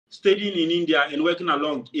studying in India and working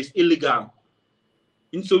along is illegal.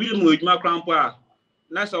 And so we move my grandpa.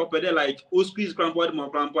 That's our pedal like squeeze grandpa my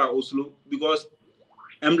grandpa Oslo because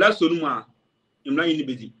I'm last sonuma. I'm not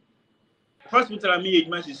anybody. Hospital I mean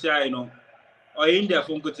my sister, you know, or India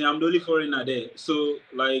from Kotin, I'm the only foreigner there. So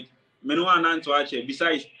like no one to actually.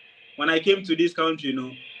 Besides, when I came to this country, you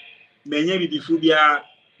know, many bifubia,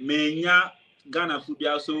 many Ghana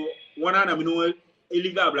phobia. So one and I'm no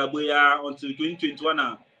illegal blaboya until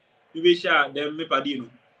 2021. We wish them me padino.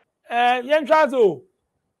 Nkrataa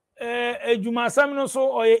ejuma sam no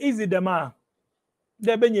so or easy dem a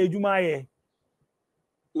de benye ejuma ye.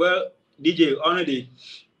 Well, DJ honestly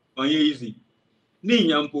on easy. Ni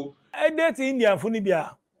nyampo. Date Indian funi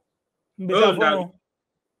bia. Mbesa fo no.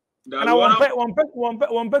 Ana won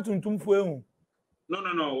pe tuntum fo ehun.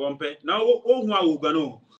 No, one pay. Now, oh, who are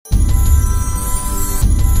no.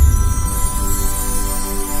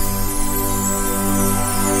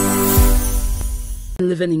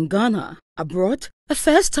 Living in Ghana, abroad, a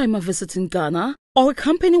first-timer visiting Ghana, or a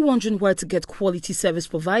company wondering where to get quality service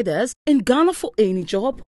providers in Ghana for any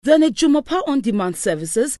job, then Ejumapa On Demand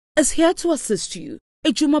Services is here to assist you.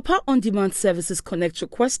 Ejumapa On Demand Services connect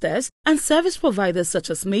requesters and service providers such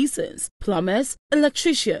as masons, plumbers,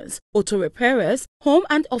 electricians, auto repairers, home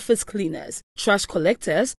and office cleaners, trash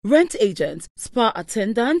collectors, rent agents, spa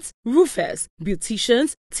attendants, roofers,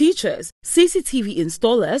 beauticians, teachers, CCTV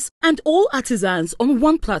installers, and all artisans on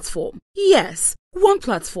one platform. Yes, one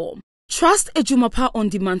platform. Trust Ejumapa On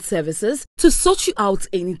Demand Services to sort you out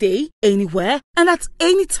any day, anywhere, and at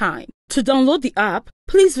any time. To download the app,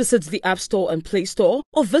 please visit the App Store and Play Store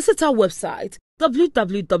or visit our website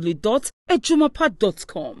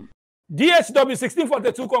www.ejumapa.com. DHW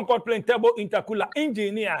 1642 Concord Plain Turbo Intercooler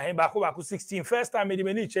Engineer Baku 16 first time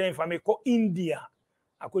me chain for me ko India.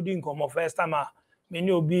 I couldn't come first time me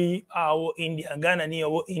no be our India Ghana ni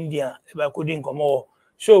our India ba couldn't come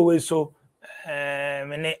show we so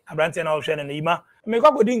me abrante na option na ima me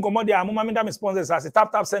ko couldn't come there amuma me da sponsors as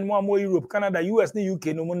tap send more Europe Canada US ni UK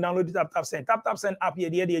no mo download tap send app here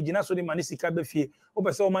dey gina so the money sika be fie o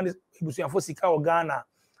be so money ibusuafo sika o Ghana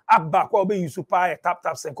app back or be you super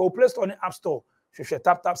tap send go Play Store ni App Store hwehwe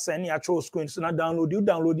tap send ni actual screen so na download you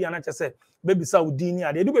and I say baby sa udini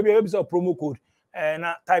ade do baby sa promo code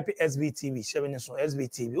na type SVTV shebe so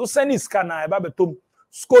SVTV o send scan na e ba betom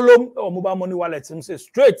skolom or mobile money wallet say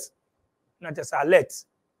straight na just alert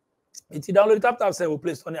it download tap send we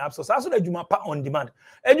Play Store ni App Store so the Ejumapa On Demand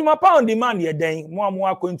On Demand ye den mo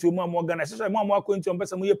akwantu mo organize mo akwantu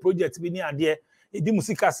person mo ye project bi ni ade edi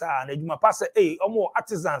musika sa na Ejumapa say omo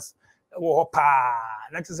artisans wo pa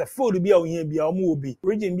na just food bi a ohia bi a omo obi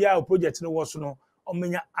region bi a project no wo so no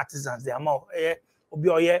omenya artisans dey ama obi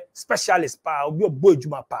oye specialist pa obi obo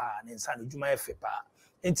Ejumapa na nsa na Ejuma efe pa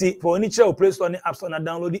enti for any share Play Store ni App Store na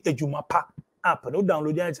download the Ejumapa app no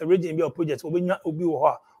download it region bi a project obenya obi wo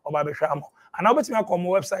ho oba be hwa mo ana obetimi akọ mo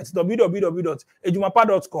website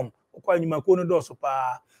www.ejumapa.com okwa Ejumako no do so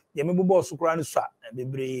pa ye me bobo so kura no so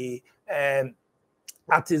bebre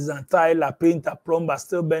artisan, tiler, painter, plumber,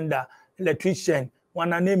 steel bender, electrician,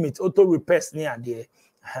 wanna name it, auto repairs near there.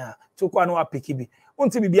 So kwa no apiki bi.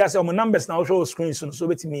 Unti bibia say mo numbers na show screen so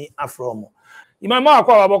betimi afro mo. Imama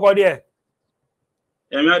akwa aboko there.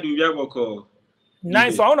 Emi adu bia boko.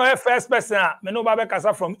 Nice. So I know first person me no ba be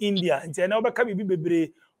kasa from India. Nti na obeka bibi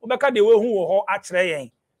bebre. Obeka de we hu wo ho akere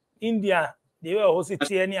yen. India de we ho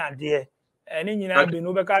sitie ni ade. Eni nyina be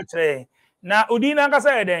no obeka akere yen. Na odi na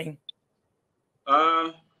kasa eden.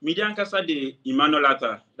 Median Casa de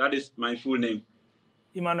Imanolata. That is my full name.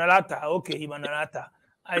 Imanolata. Okay, Imanolata.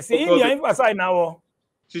 I say India emphasize now.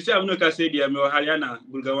 Sister Abno Kase de Haryana,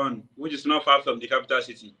 Bulgawan, which is not far from the capital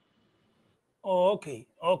city. Oh,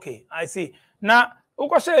 okay. I see. Now,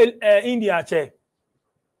 uko say India che?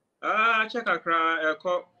 Check Accra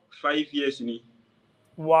 5 years ni.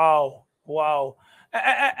 Wow.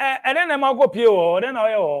 And then I'm go pay or then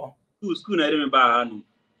I school na remember anu.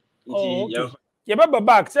 Oh, okay. You better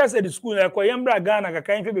back. Say the school like Yambra Ghana ka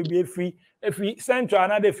kan fe be free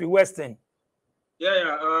central and the free western.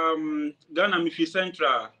 Yeah. Ghana mi fi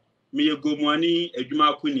central mi ye gomwani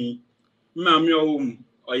Ejumako ni. Mi ma mi home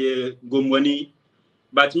oye gomwani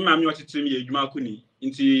but mi ma mi otiti mi Ejumako ni.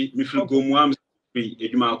 Nti mi fi gomwa mi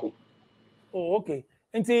Ejumako. Oh, okay.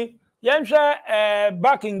 Nti yemhwe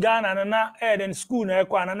back in Ghana na then school na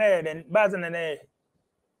ekwa na then bazen na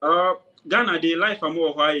Ghana the life am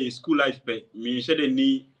why school life pe me share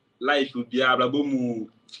the life will be ablabomu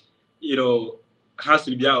has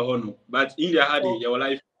to be no but India had your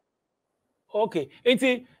life. Okay.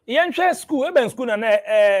 Nti yemhwe school school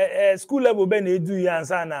na school level be na edu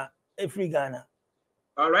yansa na every Ghana.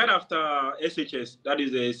 Right after SHS, that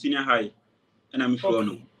is a senior high, and I'm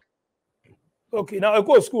from. Okay, now I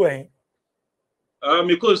go to school. I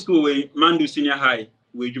go to school with Mandu Senior High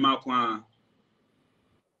with Juma Kwan.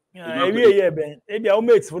 Yeah, Ben. Maybe I'll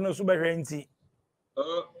make for no super renty.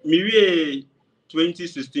 Me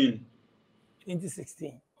 2016.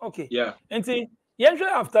 2016. Okay. Yeah. And see,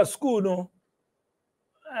 after school, no.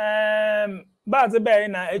 But the bear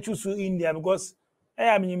na I choose India because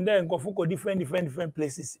I mean there go for different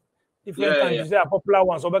places, different countries. There are popular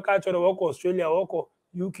ones. Over culture, work Australia, work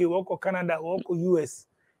UK, work Canada, work US.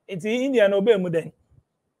 It's India no be then.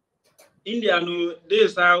 India no,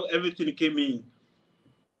 this is how everything came in.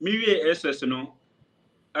 Me SS no,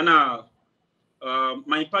 and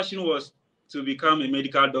my passion was to become a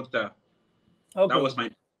medical doctor. Okay. That was my.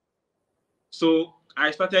 So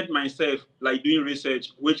I started myself like doing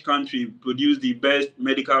research. Which country produced the best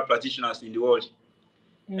medical practitioners in the world?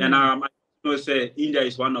 And I say India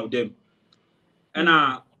is one of them. And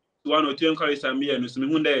one or two encourage me and so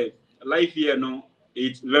life here no,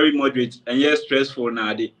 it's very moderate and yet stressful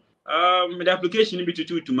now. The application be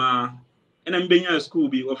to my and I'm being at school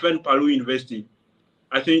be offend Paru University.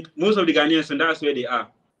 I think most of the Ghanaians and that's where they are.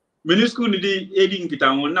 Many school need aiding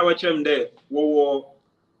Peter one now watch them there.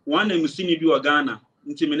 One name seen do a Ghana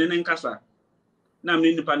into Menen Kasa. Now I'm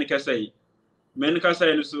in the panic say. Men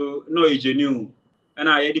Kasa so no genuine. And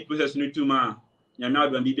I had the process new to ma.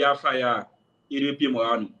 Yana be be fire.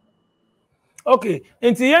 Okay,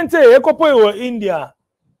 into yente ekopo India.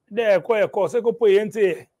 There a course ekopo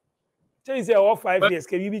yente. Say say 5 years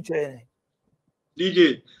can be chain.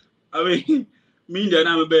 DJ, I mean, me India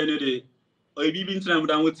na be no dey. Or you be time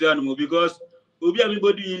down with animal because obi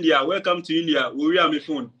everybody India, welcome to India. We are my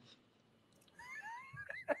phone.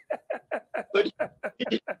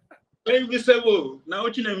 When you say, "Oh, now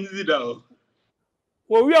what you name is it now?"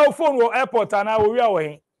 Well, we are phone or airport and now we are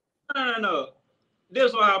way. No.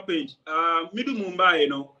 That's what happened. Middle Mumbai, you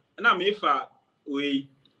know, and I'm if we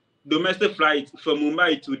domestic flight from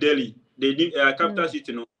Mumbai to Delhi, the capital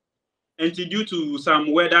city, you know, and due to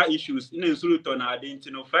some weather issues in Suluton, I didn't,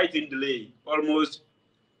 you know, flight in delay almost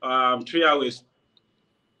 3 hours.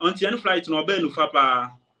 Until the flight no be no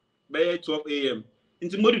fapa by 12 a.m.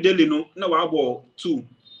 Into Modi Delhi no wabo 2.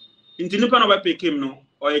 Into nipa na ba pick him no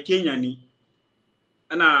or a Kenyani.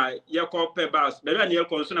 And I call per bus. Maybe I near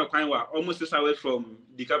concern almost 6 hours from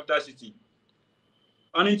the capital city.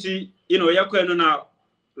 Until you know, now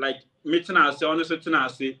like meeting us, honestly,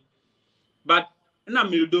 say, but na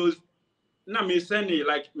me those na me send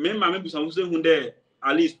like me maybe some who there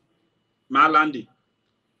at least my landing.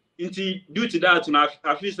 Until due to that,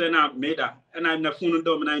 I feel say na made that, and I'm na phone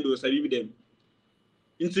dominate those I with them.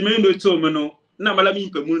 Until me no to me no na mala me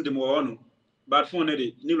pe mun dem no, but phone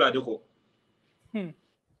dey ni la de ko.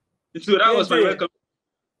 So that was my welcome.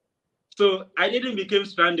 So I didn't become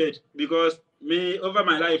stranded because me over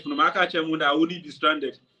my life, no matter I wouldn't be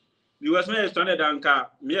stranded. Because me stranded and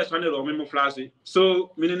me stranded or me flashy.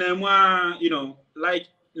 So me you know, like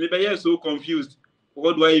me be so confused.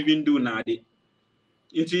 What do I even do now?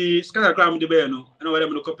 Inti skaka kram de be no, and I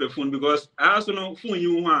want to copy phone because I also know phone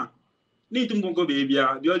you want. Need to go baby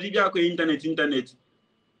because if you have internet.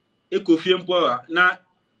 E ko fie mpo na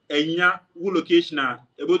enya wo location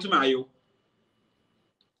about my yo.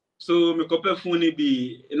 So me copy phone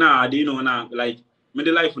be na you know na like me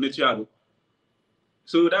the life on the.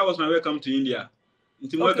 So that was my welcome to India.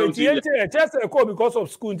 Welcome to India. Just a call because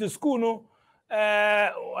of school. Into school no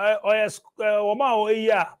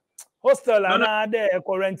hostel and there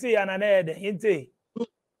quarantine and there inte.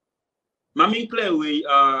 Mami play we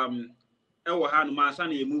ewo ha no man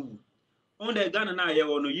san e move. On the Ghana na ye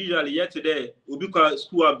no usually yesterday obi kwa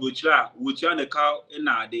school abrochira wuchia na car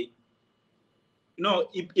na ade. No,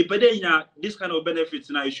 if this kind of benefits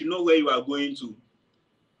now, you should know where you are going to.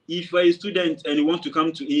 If you're a student and you want to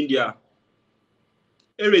come to India,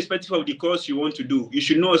 irrespective of the course you want to do, you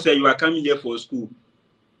should know say you are coming here for school.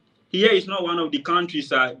 Here is not one of the countries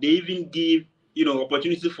they even give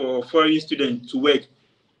opportunity for foreign students to work.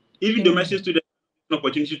 Even domestic students have an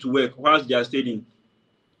opportunity to work whilst they are studying.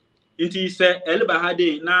 Until say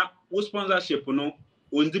elebahade na wo sponsorship no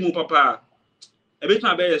ondimu papa a bit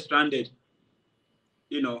my be stranded.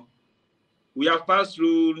 We have passed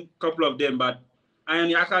through a couple of them, but I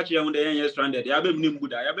am actually on the end stranded. Yabe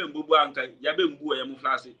mbuda, yabe mbubu anka, yabe mbubu ya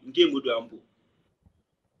muflasi, nke mudu ampu.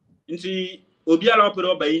 Nti obiara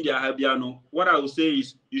opero ba India habiano. What I will say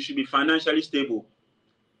is you should be financially stable.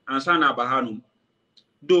 And sana bahanu.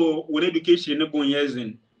 Though with education no bon years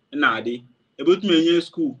in ade. About me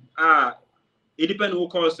school. It depends on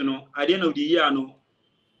course, at the end of the year,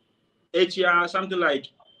 each year something like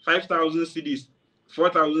 5,000 cedis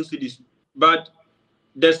 4,000 cedis. But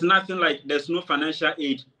there's nothing like, there's no financial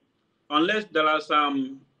aid. Unless there are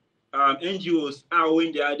some NGOs out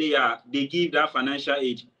in there, they give that financial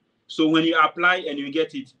aid. So when you apply and you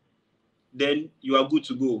get it, then you are good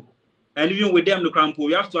to go. And even with them, the Crampo,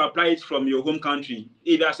 you have to apply it from your home country.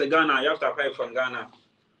 If as a Ghana, you have to apply it from Ghana.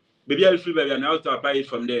 Baby, I'll free baby, and you have to apply it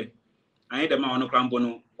from there. I need them on the Crampo.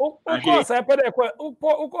 No. Of course, I pay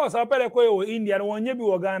the India, and one year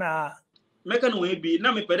be Ghana. Make an way be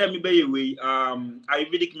now me pay me be away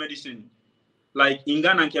Ayurvedic medicine. Like in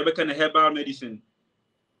Ghana, Quebec and herbal medicine.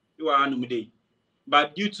 You are no day.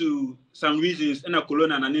 But due to some reasons, in a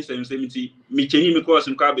colon and an insensitivity, me changing me course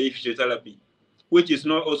in physiotherapy, which is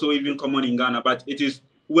not also even common in Ghana, but it is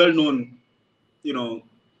well known, you know,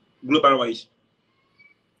 global wise.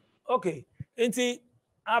 Okay.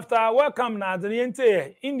 After welcome now, the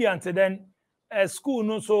Indian to then school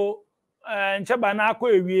no so and Chabana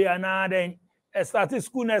we and then started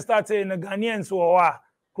school and started in the Ghanaians or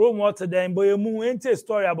Chrome water then boy mu ente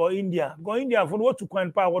story about India. Go India for what to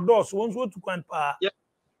Kwanpa or those ones what to Kwanpa. Yeah.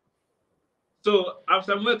 So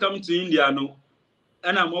after welcome to India no,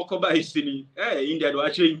 and I'm walking by Sydney. Hey, India do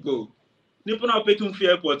actually go. Nippon are picking for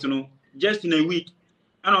airport no, just in a week.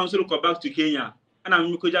 And I also go back to Kenya. And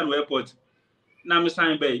I'm going to airport. Now I'm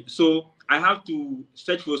signing bay. So I have to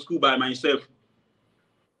search for school by myself.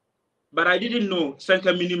 But I didn't know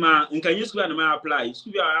Sanka Minima and can you school and I apply?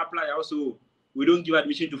 School I apply also. We don't give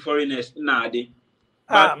admission to foreigners nowadays.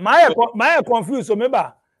 My confused so maybe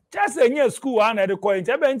just a near school and the coin.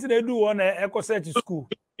 They do on a eco search school.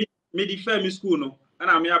 Me defer me school no, and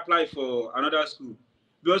I may apply for another school.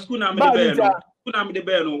 Because school now me the bear no, school now me the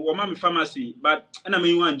bear no. Or mommy pharmacy, but and I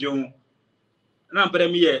mean one John. Now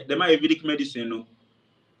I'm me here. They might Ayurvedic medicine no.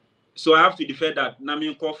 So I have to defer that. Now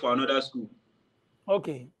me call for another school.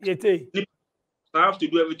 Okay, So I have to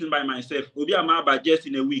do everything by myself. Obi am about just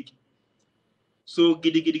in a week. So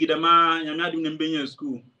gidi ma nyame adum na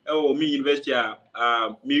school. Oh me university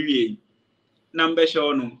me number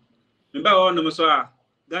show no. Me ba ono so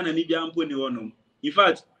Ghana ni bia mpo ni ono. In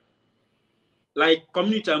fact, like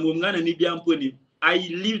community am Ghana ni bia mpo ni. I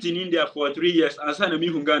lived in India for 3 years and sana me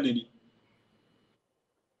hu Ghana ni.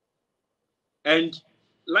 And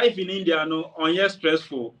life in India no on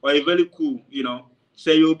stressful or very cool, you know.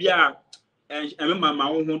 Say you be and remember my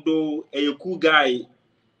own do a cool guy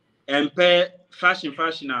and pay fashion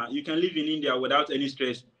you can live in India without any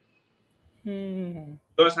stress.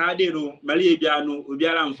 Because how they know Malia Biano,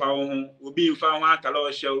 Ubiara and Fawn, Ubi found one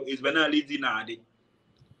color show is banally dinade.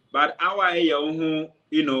 But our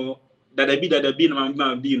you know, that the bin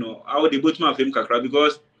man be no, I would debut my film kakra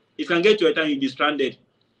because it can get to a time you be stranded.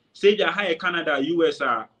 Say the higher Canada, US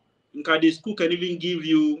the school can even give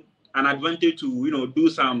you an advantage to, you know, do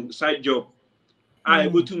some side job. I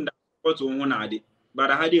go to that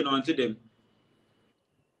but I had unto them.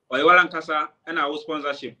 Or I Kasa and I was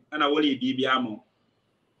sponsorship and I will be amo.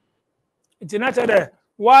 It's natural.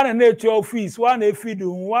 One and 8 fees, one a feed,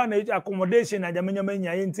 one accommodation at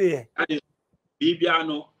Jamaica into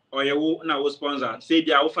Bibiano or you na was sponsor. Say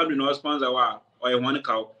the family no sponsor or you want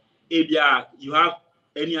cow. Abia you have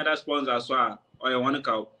any other sponsors or you want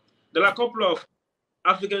cow. There are a couple of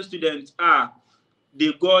African students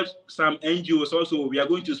they got some NGOs also. We are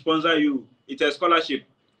going to sponsor you. It's a scholarship.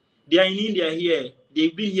 They are in India here.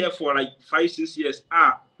 They've been here for like 5-6 years.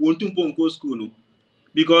 Want to go school no?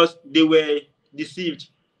 Because they were deceived.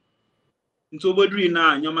 So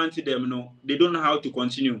now, them no, they don't know how to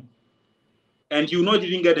continue, and you not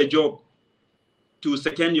even get a job to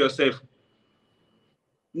second yourself.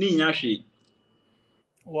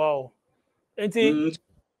 Wow.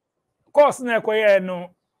 Course na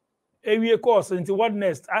no. A course into what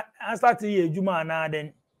next? I start here Juma now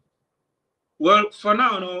then. Well, for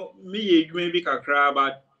now, no, me maybe kakra,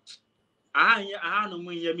 but I no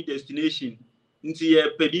more me destination. Until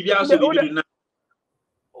Pedibia also be na.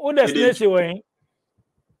 What destination way?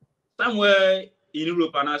 Somewhere in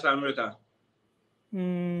Europe and South America.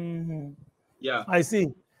 Yeah. I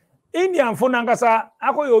see. Indian Funangasa,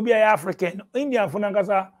 ako yobi African. Indian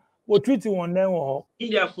Funangasa, what treat you one then?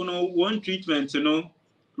 India for no one treatment, you know.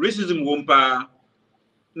 Racism won't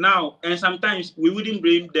now, and sometimes we wouldn't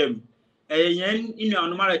blame them. In your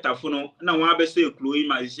normal telephone, now one be say Chloe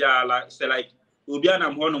my say like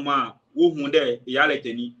Obiana Honoma, who there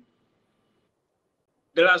reality.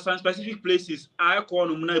 There are some specific places I call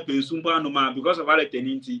Numana Pensumba Noma because of our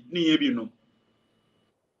tenancy, no.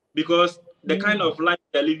 Because the kind of life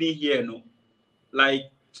they're living here, no,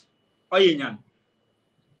 like Oyenyan.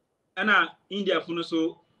 And India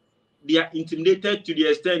so they are intimidated to the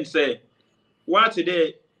extent say what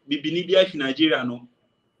today be Nigeria no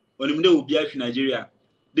onimde will be in Nigeria.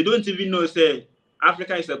 They don't even know say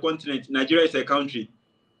Africa is a continent, Nigeria is a country.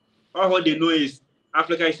 All what they know is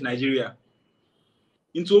Africa is Nigeria.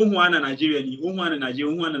 Into Uhuana Nigeria ni, Uhuana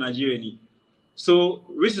Nigeria ni. So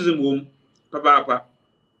racism won't papa.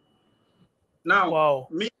 Now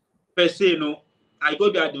me per se no, I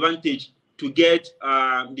got the advantage to get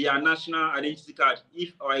their national identity card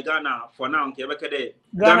if I Ghana for now.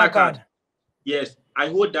 Ghana card. Yes, I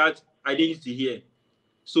hold that identity here.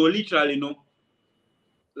 So literally,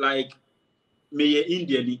 like me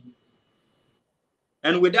Indian.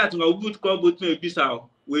 And with that, my good club with me Bissau.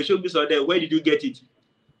 We show Bissau there. Where did you get it?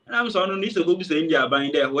 And I'm so need to go to India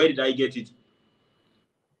buying there. Where did I get it?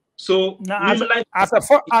 So now, as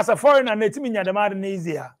a foreigner, it's me the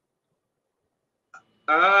easier.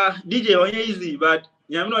 DJ on easy, but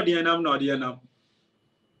I'm not the I'm not the now.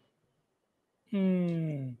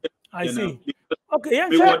 I see. Okay, yeah.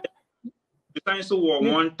 So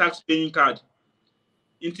one tax paying card.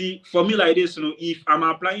 For me like this, if I'm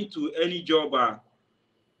applying to any job,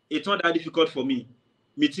 it's not that difficult for me.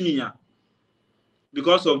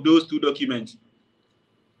 Because of those two documents.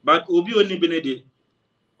 But Obi only Benede,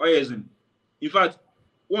 in fact,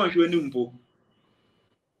 one show nimpo.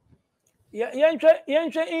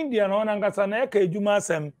 Yenche India no nangasa na eka ejuma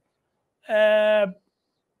asem.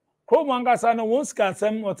 Krom angasa no won ska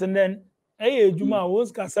asem otenden. Ejuma won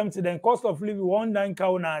ska asem to den cost of living one dan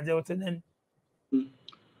ka na aje otenden.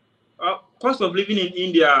 Cost of living in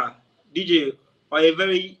India, DJ, are a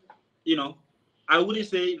very, I wouldn't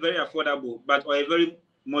say very affordable, but are a very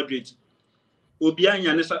moderate.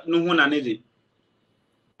 Obianya no one anede.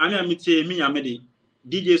 Ami amite mi amede.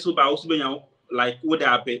 DJ so ba osu like what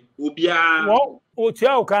happen. Obia. Well,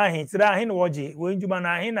 otia o kan hin tira hin woje. We njuma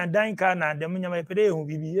na hin na dan ka na dem nyama pede hu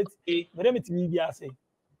bibi yet. Mere meti bibi ase.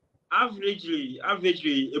 Averagely,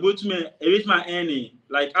 about me earning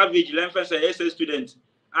like average level say SS student.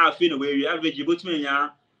 I feel we average about me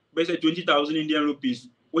say 20,000 Indian rupees,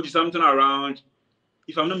 which is something around,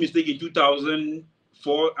 if I'm not mistaken,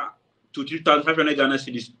 2,004 to 2,500 Ghana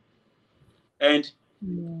cedis. And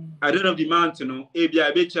I don't know the amount, I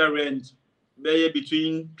bet your rent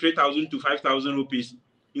between 3,000 to 5,000 rupees,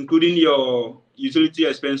 including your utility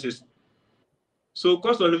expenses. So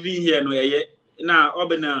cost of living here, now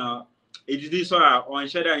urban it is this on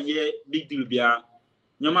shadow here big deal bia.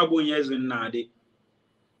 Nyama bon years in nade.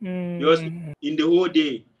 Because in the whole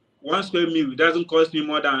day, 1 square meal doesn't cost me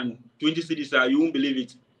more than 20 cedis. You won't believe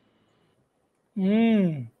it.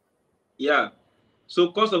 Yeah.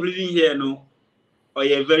 So cost of living here,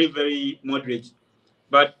 are very, very moderate.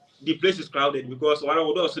 But the place is crowded because what I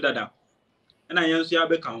would also that. And I am here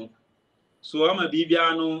account. So I'm a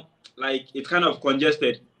BBR, like it's kind of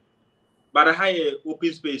congested. But a higher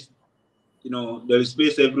open space, there is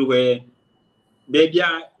space everywhere. Baby,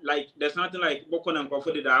 like there's nothing like Bokon and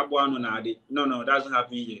Comforted No, doesn't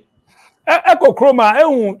happen here. Echo Chroma,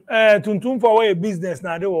 tuntum for a business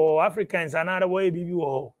now, or Africans another way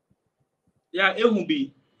BB. Yeah, it will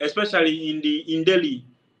be, especially in Delhi,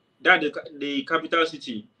 that the capital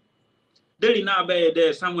city. Delhi now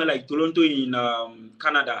there somewhere like Toronto in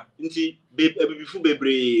Canada.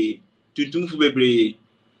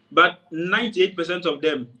 But 98% of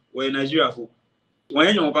them were in Nigeria.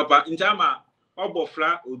 When you papa in Tama,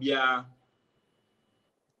 Obofla, Obia.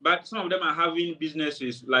 But some of them are having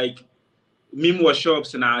businesses like Mimo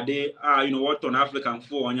shops and they are, what on African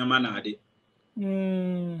for on your man.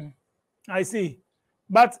 I see.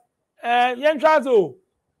 But Yentrazo,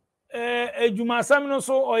 Ejuma Samino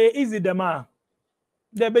so or easy dema.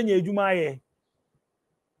 There be Ejuma.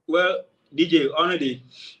 Well, DJ, honestly,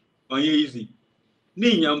 on you easy.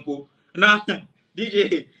 Ni nyampo. Na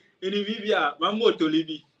DJ, in Vivia, Mambo to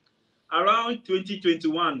Libby. Around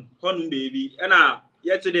 2021, honum baby. And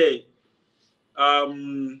yesterday,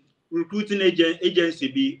 recruiting agency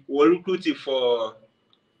be were recruiting for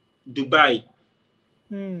Dubai.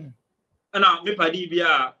 And now me padi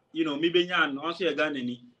bia, me benyan also a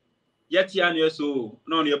Ghanaian. Yet so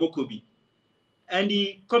no Bokobi. And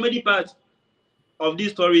the comedy part of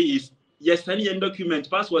this story is yes, any document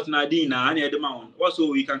passport Nadina and the amount.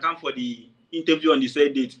 Also, we can come for the interview on the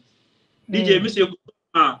said date. DJ, Mr.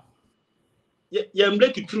 I'm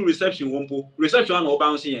breaking through reception. Reception on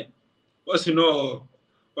bouncing. What's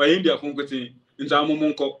or India from Cotin in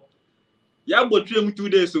Zamonco. Yeah, but 2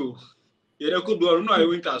 days so. Yeah, could do no, I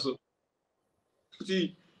went castle.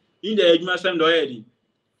 See, India, you must send already.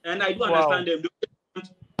 And I do understand them.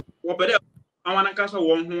 What better? I want to castle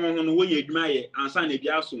one who way you admire and sign a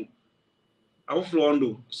biasun.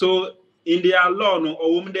 So in their law, a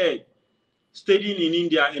woman there studying in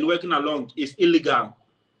India and working along is illegal.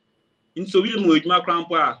 In so we move my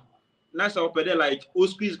grandpa Nice up there like o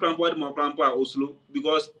squeeze crampo the more crampo Oslo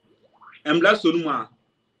because I'm glad so no I'm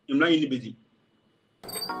not in busy.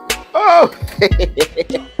 Oh,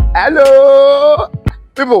 hello,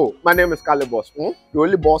 people. My name is Kale Boss. The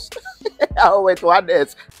only boss. I'll wait to add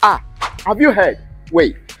this. Have you heard?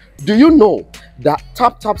 Wait, do you know that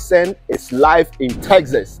Tap Tap Send is live in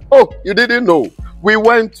Texas? Oh, you didn't know? We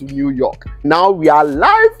went to New York. Now we are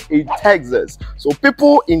live in Texas. So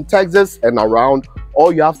people in Texas and around,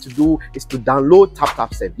 all you have to do is to download Tap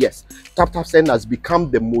Tap Send. Yes, Tap Tap Send has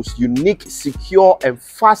become the most unique, secure, and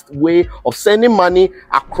fast way of sending money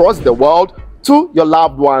across the world to your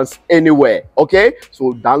loved ones anywhere. Okay,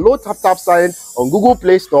 so download Tap Tap Send on Google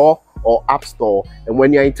Play Store or App Store. And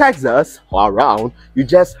when you're in Texas or around, you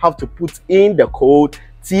just have to put in the code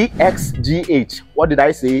TXGH. What did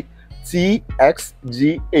I say?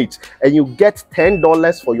 TXGH, and you get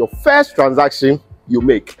 $10 for your first transaction you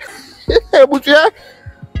make.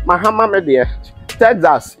 Mahama media,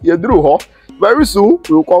 Texas, you drew very soon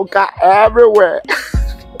we'll conquer everywhere.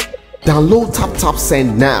 Download Tap Tap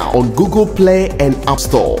Send now on Google Play and App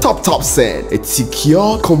Store. Tap Tap Send, it's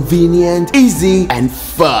secure, convenient, easy, and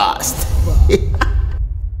fast.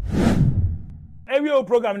 Every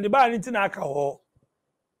program the bar into Nakaho.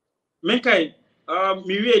 Menkai,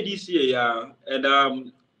 me read this year, yeah,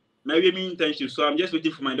 and maybe me internship, so I'm just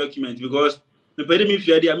waiting for my documents because me pay me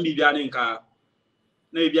fear the me be an car.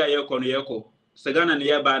 Maybe I yeko no yeko. Sagana ne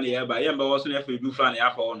yaba ne yaba. Yamba was no for do fan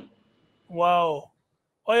ya for on. Wow.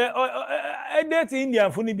 Oh, date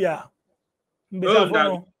Indian funibia. Mbesa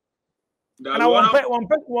fono. And I one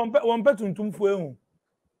pet tuntum fu ehun.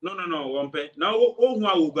 No, one pet. Now oh hu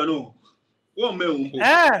awu gba no. One me hu.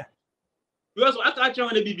 Because I catch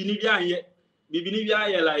on the Bibini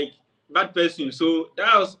bia like bad person. So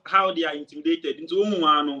that was how they are intimidated into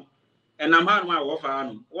one and I'm had my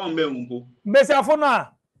offer one me hu. Mbesa fono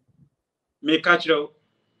Me catch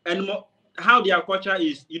and how their culture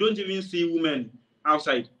is, you don't even see women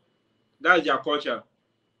outside. That's their culture.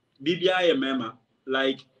 BBI mema.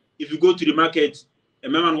 Like if you go to the market, a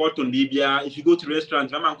man work on BBI. If you go to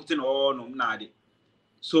restaurants, man cooking all no nade.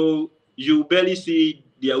 So you barely see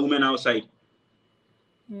their women outside.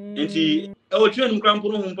 And see, oh, train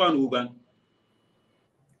crampuno humpan ugan.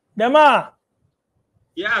 Dema.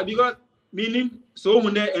 Yeah, because meaning so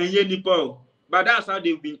when they and ye nipple, but that's how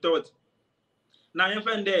they've been taught. Now you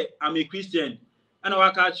find there, I'm a Christian, and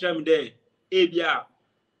I catch them there. Abia,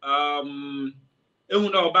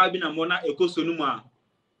 ehuna oba bi na mona ekosonu mu a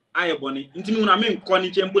aye boni. Ntimi una me nkoni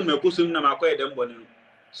chempo na ekosonu na makoye dem boni.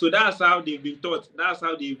 So that's how they've been taught. That's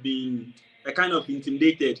how they've been a kind of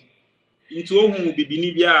intimidated. Into ohun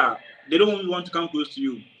bibini bia, they don't even want to come close to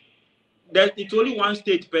you. It's only one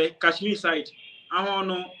state per Kashmir side. I don't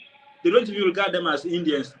know. They don't even regard them as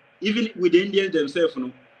Indians, even with the Indians themselves.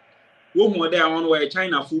 No, one more there, one where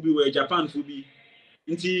China fubi, where Japan fubi.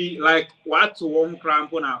 Into like what to one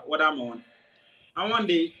crampona, what I'm on. And one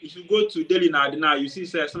day, if you go to Delhi now, you see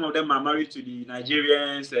some of them are married to the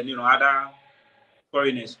Nigerians and other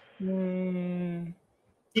foreigners. I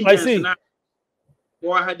Indians see. now,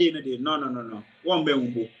 no. One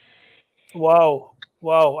be Wow,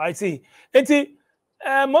 I see.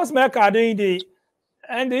 Most America are doing the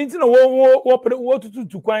and the what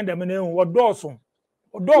to find them in what does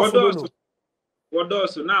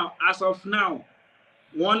now, as of now,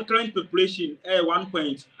 one current population,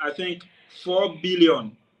 1.4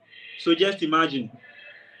 billion. So just imagine.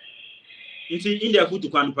 In India, food to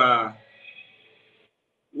Kanpa.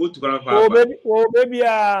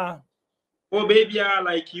 Oh, baby,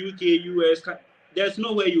 like UK, US. There's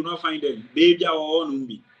no way you not find them. Baby, or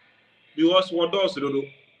Numbi. Because what does do?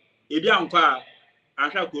 If you are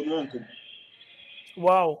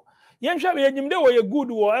wow. Yen shall be a good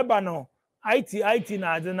war, no. IT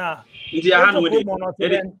na adena.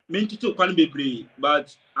 Meant to can be brave,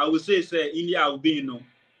 but I would say India have been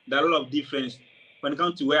there are a lot of difference when it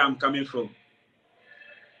comes to where I'm coming from.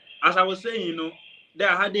 As I was saying, there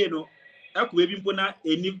had I could be put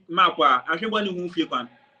any map. I think one who feel one.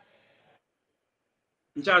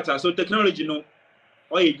 So technology,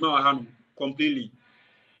 or age completely.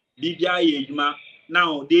 BBI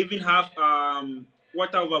now they even have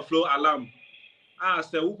water overflow alarm.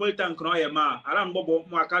 The upper tank alarm bobo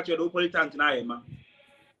more catch the upper tank na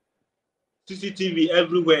CCTV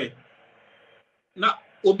everywhere. Now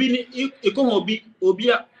obi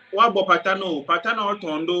wabo patana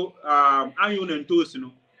otondo ayun and toast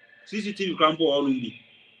CCTV crampo all umbi.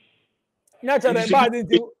 Naturally, bad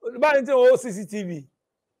into all CCTV.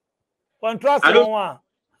 Contrast one.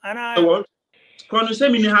 And I Chrono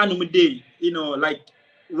semi hanum day, like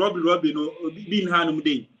Robbie, being hanum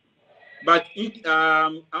day. But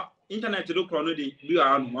internet do chrono dey be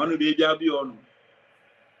on one be on.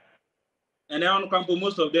 And then on campus,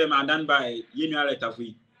 most of them are done by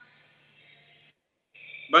Yenu.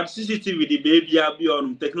 But CCTV, the baby be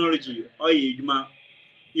on technology, or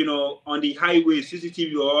you know, on the highway,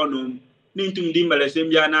 CCTV or on Nintum Dimbele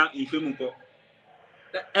Sembiana in Femuko.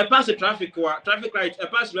 I pass a traffic light, I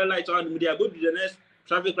pass red light on media, go to the next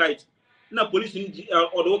traffic light. No police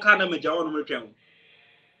or the kind of major on return.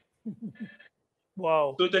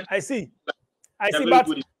 Wow. So I see, but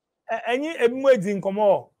any emerging come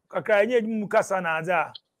on, Kakanya Mukasa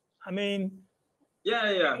Naza. I mean,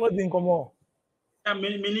 yeah. What didn't come on? Yeah,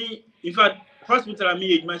 many, in fact, hospital I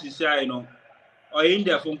mean, you know, or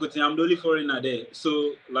India from Kutin, I'm the only foreigner there.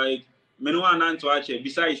 So, like, many one to watch it.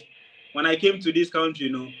 Besides, when I came to this country,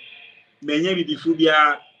 you know, many be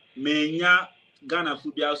phobia, many Ghana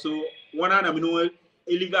phobia. So, one of them, you know,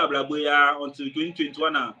 illegal blaboya until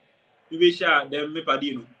 2021. We be sure them me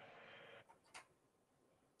padino.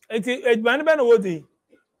 It's man what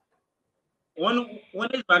One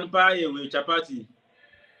is vampire with chapati.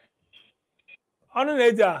 On an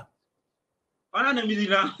edge. On an amazing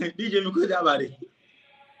DJ Mukudabari.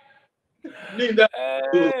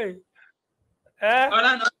 Hey.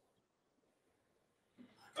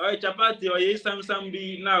 Or chapati or yes, some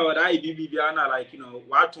be now or I be like, you know,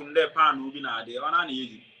 what on their pan will be now there on an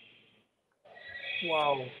easy.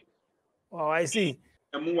 Wow. Oh, I see.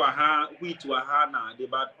 Muaha, wheat to a hana, the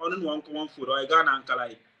but on one common food or a Ghana and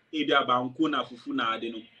Kalai, Edia Bankuna Fufuna,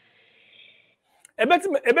 they know. A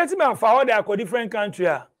better man forward there different country.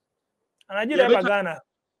 And I did have Ghana.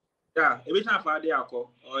 Yeah, a bit of a day or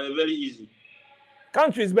a very easy.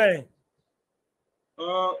 Countries, Ben.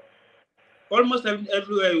 Almost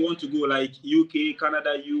everywhere you want to go, like UK,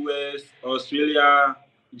 Canada, US, Australia,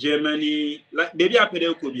 Germany, like maybe I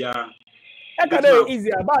pay could be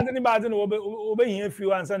easy. About anybody obey here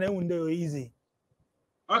few answer and easy.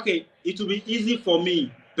 Okay, it will be easy for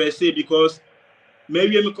me per se because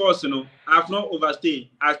maybe because you know I've not overstayed.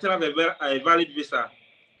 I still have a valid visa.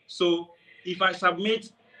 So if I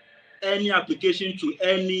submit any application to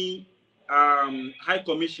any high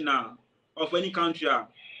commissioner of any country,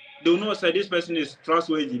 they will know say this person is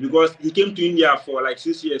trustworthy because he came to India for like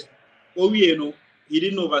 6 years. Oh, you know, he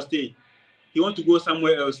didn't overstay. He want to go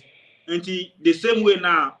somewhere else. And the same way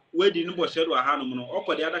now, where the number shadow are no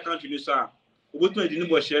or the other country, sir, what made the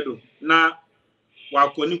number shadow now, while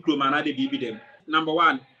calling crew man, they be them. Number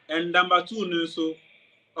one. And number two, no, so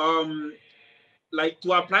like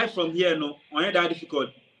to apply from here, no, on that difficult.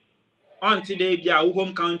 Until they be our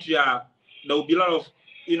home country, there will be a lot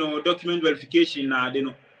of document verification now, they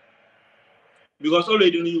know. Because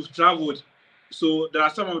already you've traveled, so there are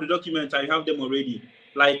some of the documents I have them already,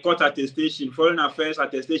 like court attestation, foreign affairs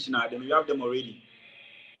attestation, then you have them already.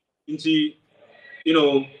 Into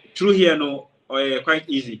through here no, quite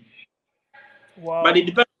easy. Wow. But it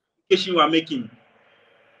depends on the application you are making.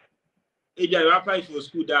 If you apply for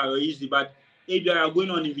school, that are easy, but if you are going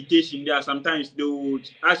on invitation, there sometimes they would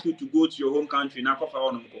ask you to go to your home country.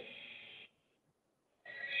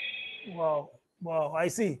 Wow, I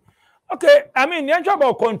see. Okay, I mean, you're talking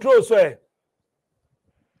about control, so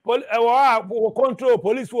control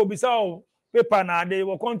police will be so paper now. They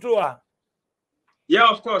will control. Yeah,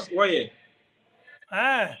 of course. Why?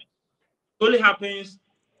 It only happens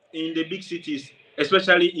in the big cities,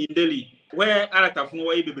 especially in Delhi, where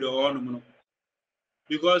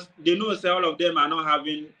because they know say all of them are not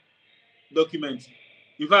having documents.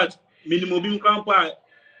 In fact, minimum grandpa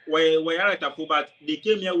were but they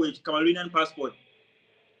came here with Cameroonian passport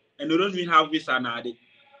and they don't even have visa now.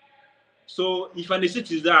 So if the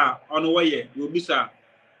cities are on the way, you'll be sir,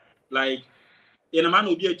 like in a man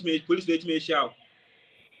will be a police let me shout.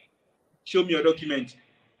 Show me your document.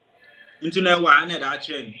 Internet one that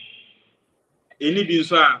trend. Any be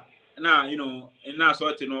so now, and now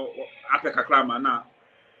sort Africa clamor now.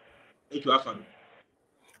 It will happen.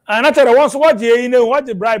 and I tell you once what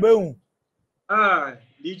the bribe.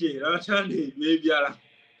 DJ, I'm telling maybe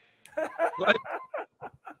what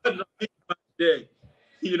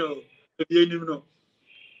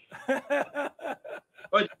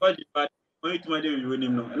my day with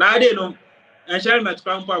him no. Now I didn't know. And shall my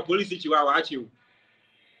grandpa police you are watch you.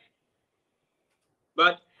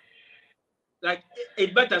 But like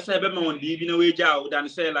it better say on the way jail than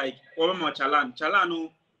say like more chalan.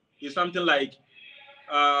 Chalano is something like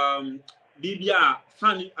BBR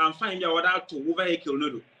and find your order to over vehicle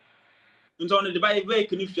no. And on the buy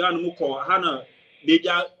vehicle if you are no call Hana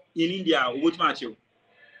BBR in India which match you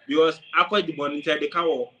because after the born inside the car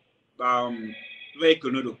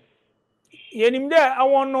vehicle no. Yenim there I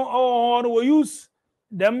want to use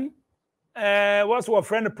them what's our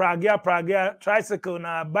friend Pragia tricycle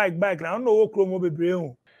na bike na no wo krom obebre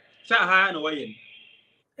hu. Sa ha na wayen.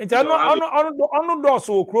 Nti ono do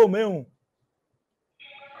so krom ehu.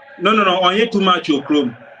 No, on here too much your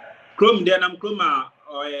Chrome. Chrome then I'm Chrome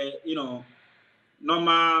you know,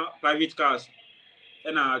 normal private cars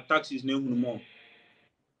and taxis no more.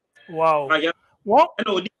 Wow. Like What? I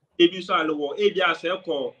know they so low area say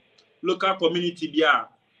local community bia.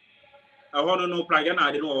 I want to know plug na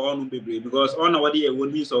I don't know baby because on our day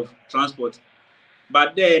one means of transport.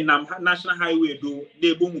 But then national highway do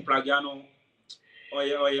they boom plug no or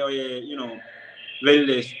you know very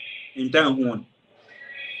less in time one.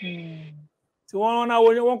 So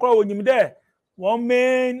one call when there. One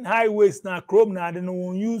main highways na Chrome na they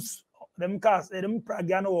no use them cars them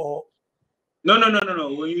Pragiano or No.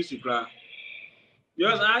 When you see car.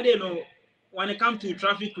 Because I don't know when it comes to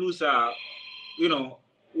traffic rules you know,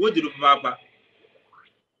 what do you papa?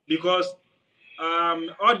 Because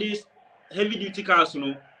all these heavy duty cars, you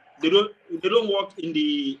know, they don't work in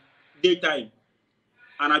the daytime.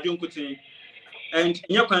 And I don't put in and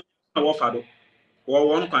you can offer or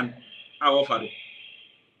one can offer.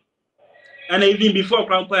 And even before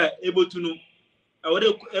grandpa able to know, I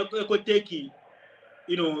would take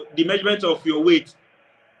you know the measurement of your weight.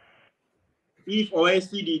 If or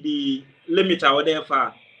exceed the limit or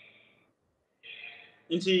whatever.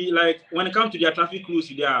 And see, like when it comes to their traffic rules,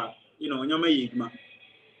 they are, you know,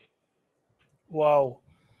 wow.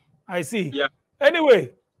 I see. yeah.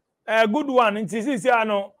 Anyway, a good one. In this year,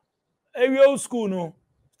 no, every school, no.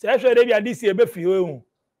 So actually, they be this year, be few.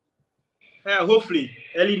 Hopefully,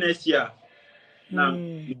 early next year. Now,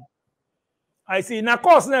 I see. Na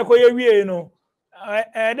course na ko yewie, you know.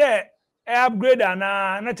 There upgrade and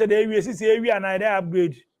not today we see area and there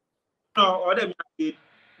upgrade. no, or them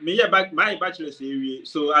me back my bachelor's area,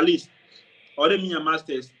 so at least or them me a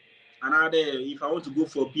master's, and now if I want to go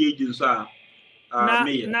for PhD, so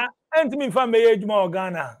me. Na me from age more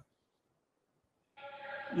Ghana.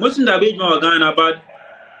 Most in the age more Ghana, but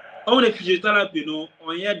only physiotherapy, you know,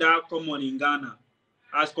 on here that common in Ghana,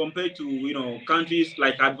 as compared to countries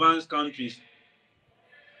like advanced countries.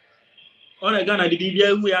 On a Ghana, the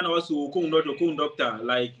DBA we are also doctor,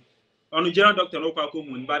 like on a general doctor, no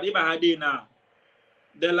common. But if I had now,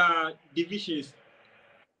 there are divisions,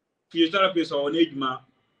 physiotherapists or an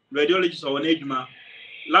radiologists or an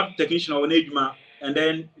lab technician or an and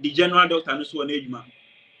then the general doctor also an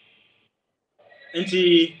And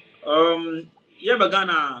see, yeah, but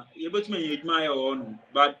Ghana, you're able to make your own,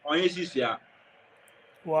 but on ACC,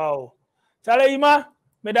 wow. Chale Ima,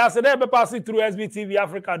 me da se be passing through SBTV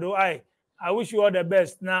Africa do I wish you all the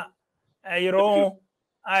best. Na you know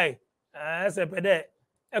se pede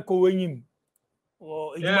eko wenyim.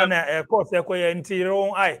 O ijuma na course eko ye nti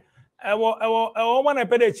ro ewo man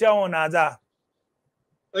pede chia on aza.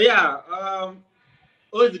 Oh yeah,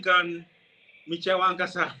 Ozikan Micha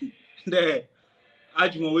Wankasa the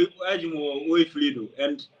Ajmo we flido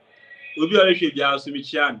and obi ore hwe bia so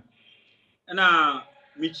Michian. Na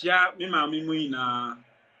Michia me mami mu na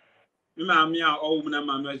me mami a owu na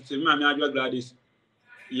mami se me mami adwa Gladys.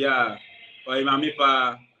 Yeah, or mami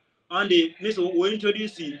pa on the miss we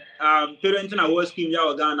introduce parenting award scheme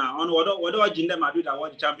ya Ghana on what Jinde Madrid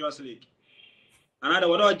award Champions League. Another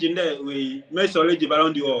what Jinde we make already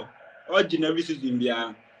around the world. All Jinde every season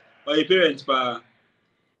bia or your parents pa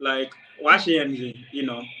like washing you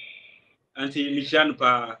know until Michian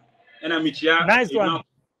pa and Michia Nice one.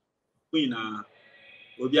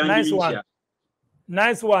 Nice one.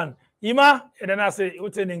 Nice one. Ima, then I say,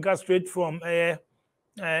 Nkrataa straight from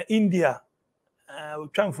India. We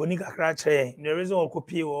try for Nkrataa. The reason we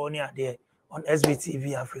copy on there on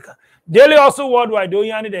SBTV Africa. Daily also worldwide. Do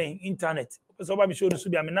you need the internet? So I show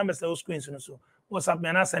you my number so screens so. WhatsApp me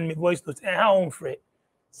and send me voice note. And how on free?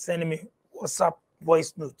 Send me WhatsApp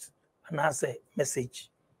voice note and I say message.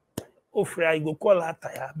 Oh free, I go call her.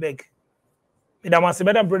 I beg. That was a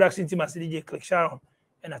better production team as DJ Click Sharon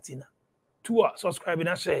and Atina. Subscribe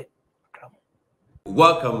and share.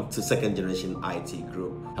 Welcome to Second Generation IT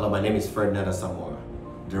Group. Hello, my name is Ferdinand Asamoah,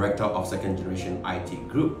 Director of Second Generation IT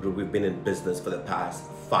Group. We've been in business for the past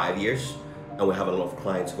 5 years and we have a lot of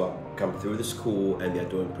clients who have come through the school and they're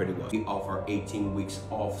doing pretty well. We offer 18 weeks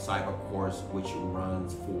of cyber course which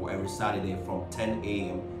runs for every Saturday from 10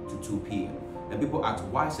 a.m. to 2 p.m. And people ask,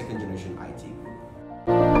 why Second Generation IT Group?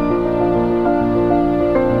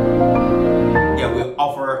 Yeah, we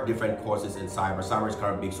offer different courses in cyber. Cyber is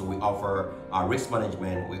kind of big, so we offer risk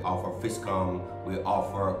management, we offer FISCOM, we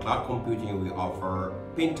offer cloud computing, we offer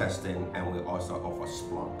pen testing, and we also offer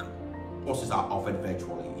Splunk. Courses are offered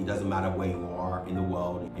virtually. It doesn't matter where you are in the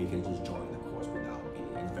world, you can just join the course without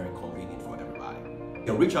any. It's very convenient for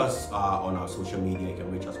can reach us on our social media. You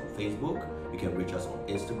can reach us on Facebook, you can reach us on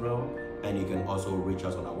Instagram, and you can also reach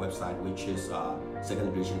us on our website, which is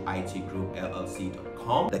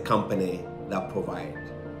secondgenerationitgroup.llc.com, the company that provides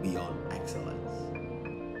beyond excellence.